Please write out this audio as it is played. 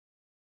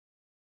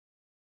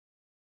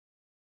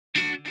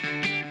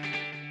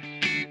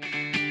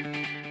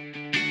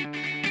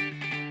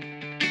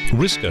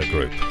iRISCO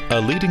Group,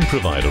 a leading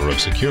provider of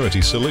security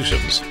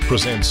solutions,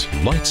 presents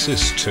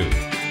LightSYS 2,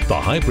 the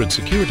hybrid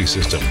security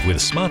system with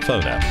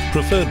smartphone app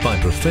preferred by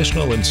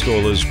professional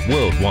installers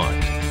worldwide.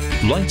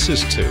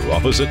 LightSYS 2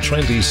 offers a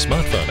trendy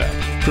smartphone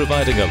app,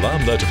 providing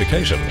alarm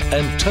notification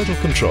and total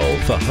control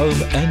for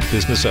home and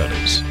business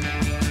owners.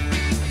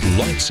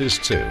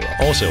 LightSYS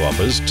 2 also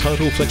offers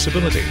total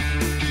flexibility,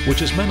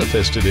 which is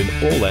manifested in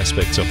all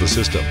aspects of the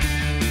system.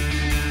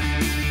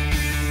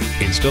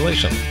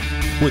 Installation.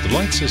 With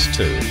LightSYS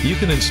 2, you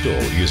can install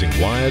using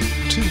wired,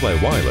 two-way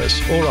wireless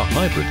or a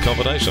hybrid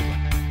combination.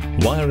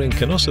 Wiring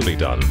can also be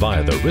done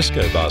via the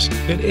iRISCO bus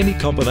in any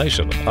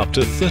combination up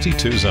to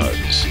 32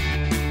 zones.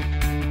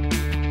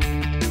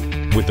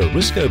 With the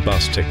iRISCO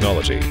bus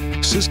technology,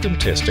 system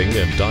testing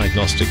and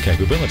diagnostic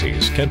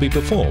capabilities can be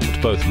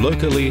performed both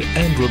locally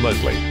and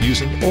remotely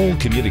using all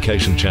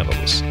communication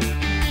channels.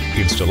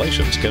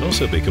 Installations can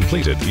also be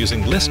completed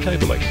using less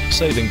cabling,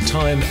 saving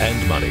time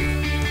and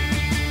money.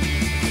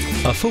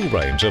 A full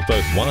range of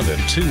both one-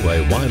 and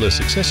two-way wireless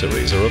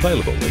accessories are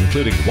available,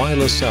 including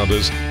wireless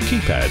sounders,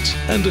 keypads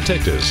and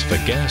detectors for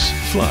gas,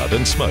 flood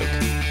and smoke.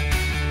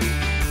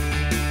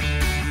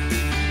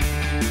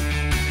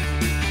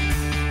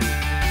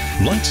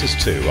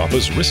 LightSYS 2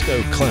 offers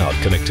iRISCO Cloud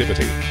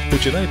connectivity,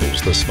 which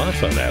enables the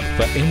smartphone app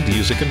for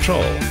end-user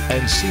control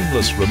and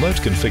seamless remote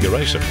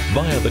configuration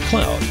via the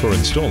cloud for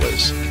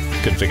installers.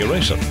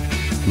 Configuration.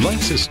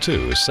 LightSYS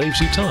 2 saves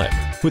you time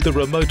with the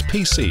remote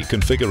PC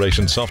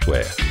configuration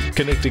software,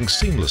 connecting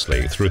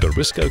seamlessly through the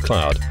iRISCO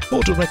Cloud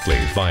or directly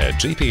via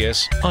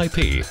GPS,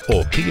 IP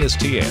or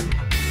PSTN.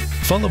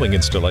 Following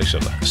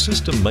installation,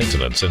 system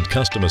maintenance and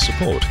customer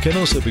support can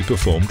also be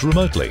performed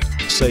remotely,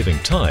 saving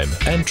time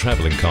and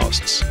travelling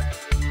costs.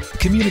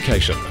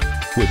 Communication.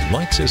 With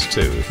LightSYS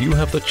 2, you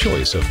have the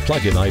choice of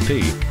plug-in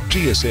IP,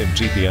 GSM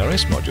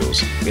GPRS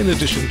modules, in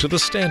addition to the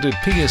standard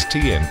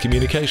PSTN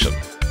communication,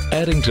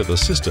 adding to the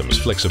system's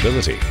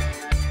flexibility.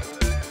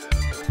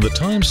 The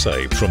time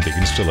saved from the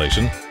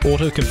installation,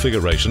 auto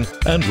configuration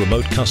and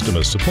remote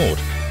customer support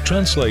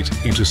translate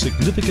into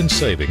significant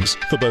savings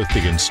for both the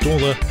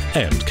installer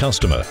and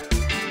customer.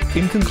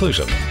 In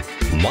conclusion,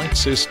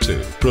 LightSYS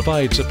 2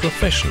 provides a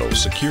professional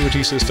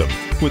security system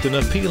with an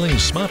appealing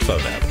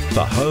smartphone app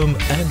for home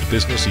and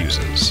business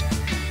users.